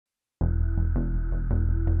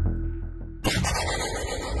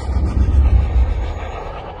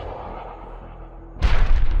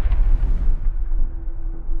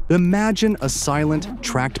Imagine a silent,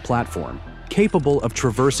 tracked platform capable of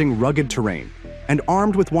traversing rugged terrain and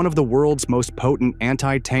armed with one of the world's most potent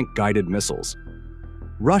anti-tank guided missiles.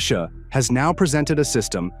 Russia has now presented a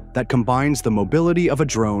system that combines the mobility of a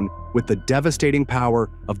drone with the devastating power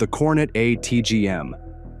of the Kornet ATGM,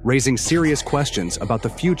 raising serious questions about the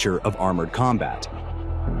future of armored combat.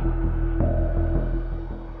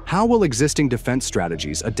 How will existing defense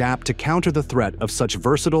strategies adapt to counter the threat of such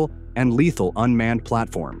versatile and lethal unmanned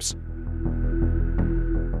platforms?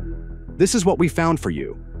 This is what we found for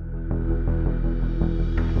you.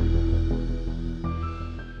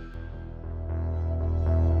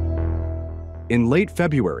 In late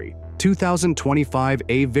February 2025,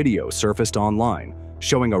 a video surfaced online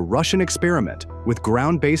showing a Russian experiment with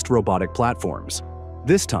ground-based robotic platforms.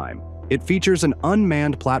 This time, it features an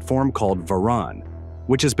unmanned platform called Varan,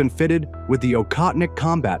 which has been fitted with the Robotic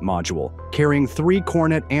combat module carrying 3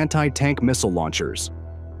 Kornet anti-tank missile launchers.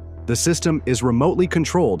 The system is remotely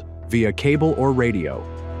controlled via cable or radio.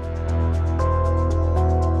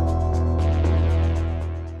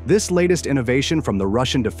 This latest innovation from the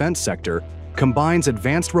Russian defense sector combines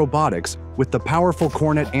advanced robotics with the powerful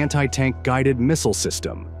Kornet anti-tank guided missile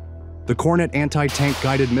system. The Kornet anti-tank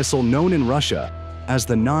guided missile, known in Russia as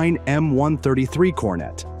the 9M133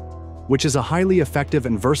 Kornet, which is a highly effective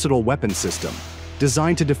and versatile weapon system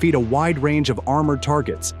designed to defeat a wide range of armored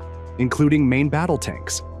targets, including main battle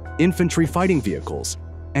tanks, infantry fighting vehicles,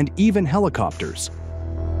 and even helicopters.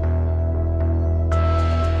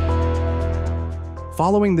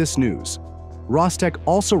 Following this news, Robotic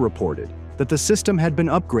also reported that the system had been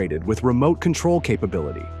upgraded with remote control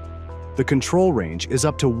capability. The control range is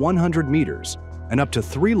up to 100 meters, and up to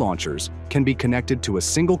 3 launchers can be connected to a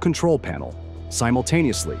single control panel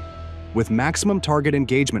simultaneously, with maximum target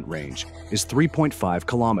engagement range is 3.5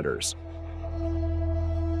 kilometers.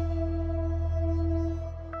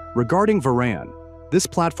 Regarding Varan, this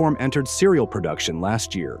platform entered serial production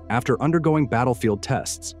last year after undergoing battlefield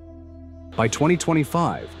tests. By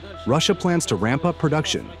 2025, Russia plans to ramp up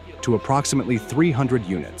production to approximately 300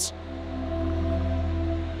 units.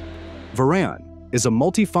 Varan is a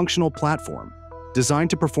multifunctional platform designed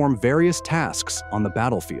to perform various tasks on the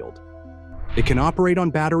battlefield. It can operate on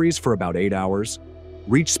batteries for about 8 hours,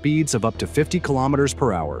 reach speeds of up to 50 kilometers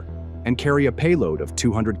per hour, and carry a payload of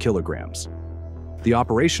 200 kilograms. The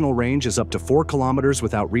operational range is up to 4 kilometers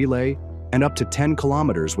without relay and up to 10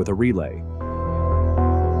 kilometers with a relay.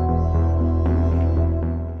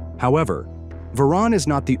 However, Varan is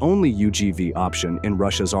not the only UGV option in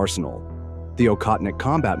Russia's arsenal. The Robotic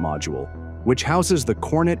combat module, which houses the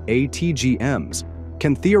Kornet ATGMs,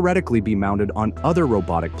 can theoretically be mounted on other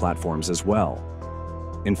robotic platforms as well.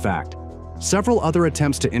 In fact, several other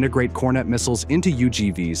attempts to integrate Kornet missiles into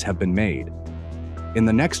UGVs have been made. In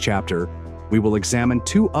the next chapter, we will examine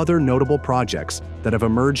 2 other notable projects that have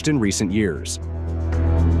emerged in recent years.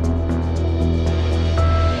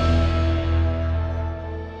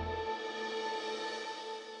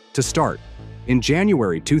 To start, in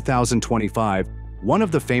January 2025, one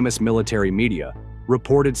of the famous military media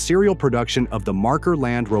reported serial production of the Marker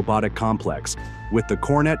Land Robotic Complex with the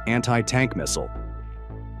Kornet anti-tank missile.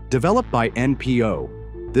 Developed by NPO,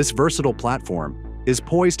 this versatile platform is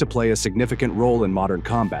poised to play a significant role in modern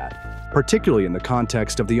combat, particularly in the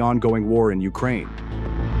context of the ongoing war in Ukraine.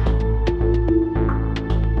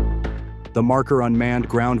 The Marker unmanned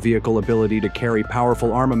ground vehicle ability to carry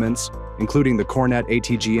powerful armaments, including the Kornet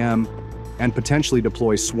ATGM, and potentially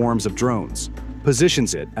deploy swarms of drones,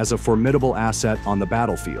 positions it as a formidable asset on the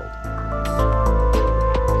battlefield.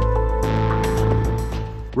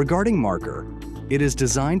 Regarding Marker, it is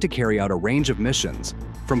designed to carry out a range of missions,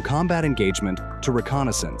 from combat engagement to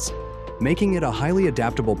reconnaissance, making it a highly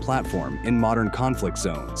adaptable platform in modern conflict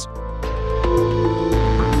zones.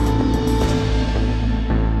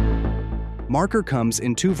 Marker comes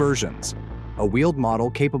in 2 versions: a wheeled model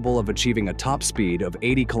capable of achieving a top speed of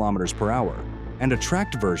 80 kilometers per hour, and a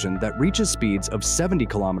tracked version that reaches speeds of 70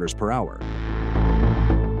 kilometers per hour.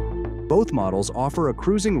 Both models offer a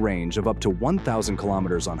cruising range of up to 1,000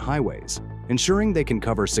 kilometers on highways, ensuring they can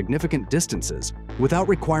cover significant distances without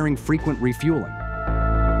requiring frequent refueling.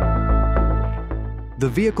 The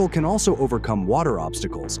vehicle can also overcome water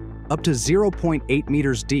obstacles up to 0.8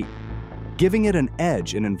 meters deep, giving it an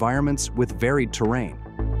edge in environments with varied terrain.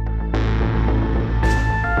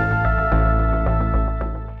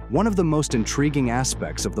 One of the most intriguing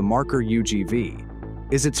aspects of the Marker UGV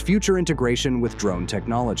is its future integration with drone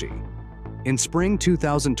technology. In spring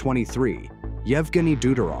 2023, Yevgeny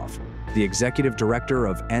Dudorov, the executive director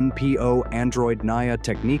of NPO Android Naya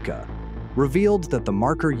Technika, revealed that the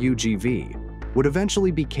Marker UGV would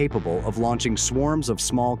eventually be capable of launching swarms of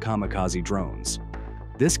small kamikaze drones.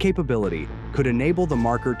 This capability could enable the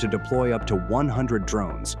marker to deploy up to 100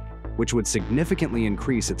 drones, which would significantly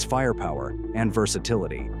increase its firepower and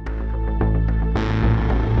versatility.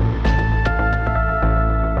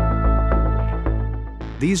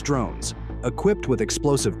 These drones, equipped with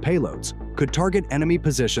explosive payloads, could target enemy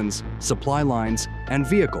positions, supply lines, and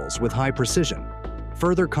vehicles with high precision,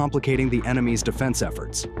 further complicating the enemy's defense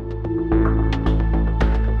efforts.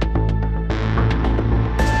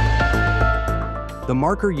 The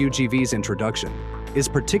Marker UGV's introduction is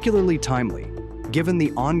particularly timely, given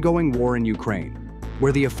the ongoing war in Ukraine,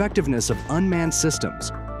 where the effectiveness of unmanned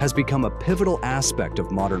systems has become a pivotal aspect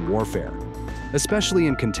of modern warfare, especially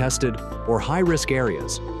in contested or high-risk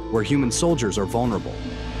areas where human soldiers are vulnerable.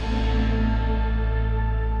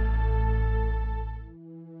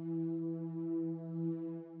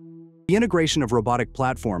 The integration of robotic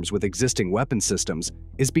platforms with existing weapon systems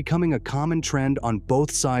is becoming a common trend on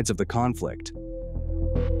both sides of the conflict.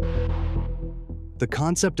 The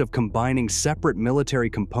concept of combining separate military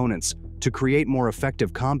components to create more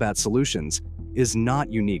effective combat solutions is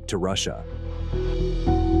not unique to Russia.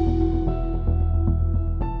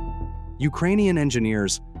 Ukrainian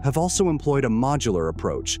engineers have also employed a modular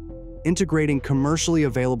approach, integrating commercially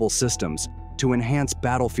available systems to enhance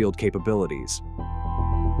battlefield capabilities.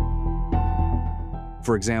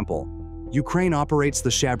 For example, Ukraine operates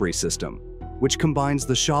the Shabri system, which combines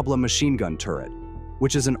the Shabla machine gun turret,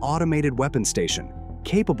 which is an automated weapon station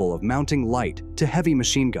capable of mounting light to heavy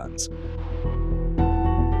machine guns.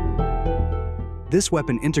 This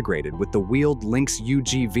weapon integrated with the wheeled Lynx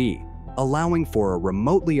UGV, allowing for a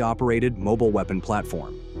remotely operated mobile weapon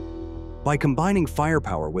platform. By combining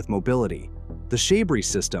firepower with mobility, the Shabri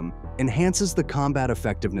system enhances the combat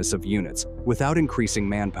effectiveness of units without increasing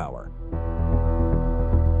manpower.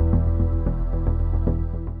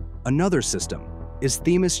 Another system is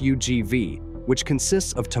Themis UGV, which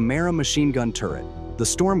consists of Tamara machine gun turret, the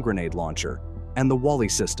storm grenade launcher, and the Wally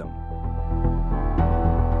system.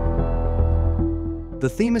 The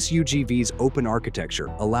Themis UGV's open architecture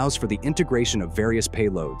allows for the integration of various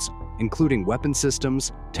payloads, including weapon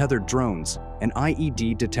systems, tethered drones, and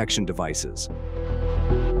IED detection devices.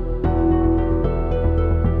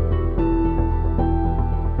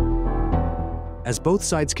 As both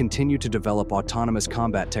sides continue to develop autonomous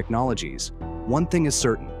combat technologies, one thing is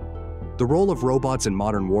certain: the role of robots in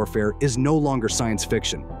modern warfare is no longer science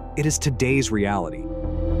fiction. It is today's reality.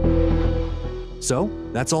 So,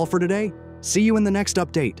 that's all for today. See you in the next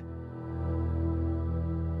update.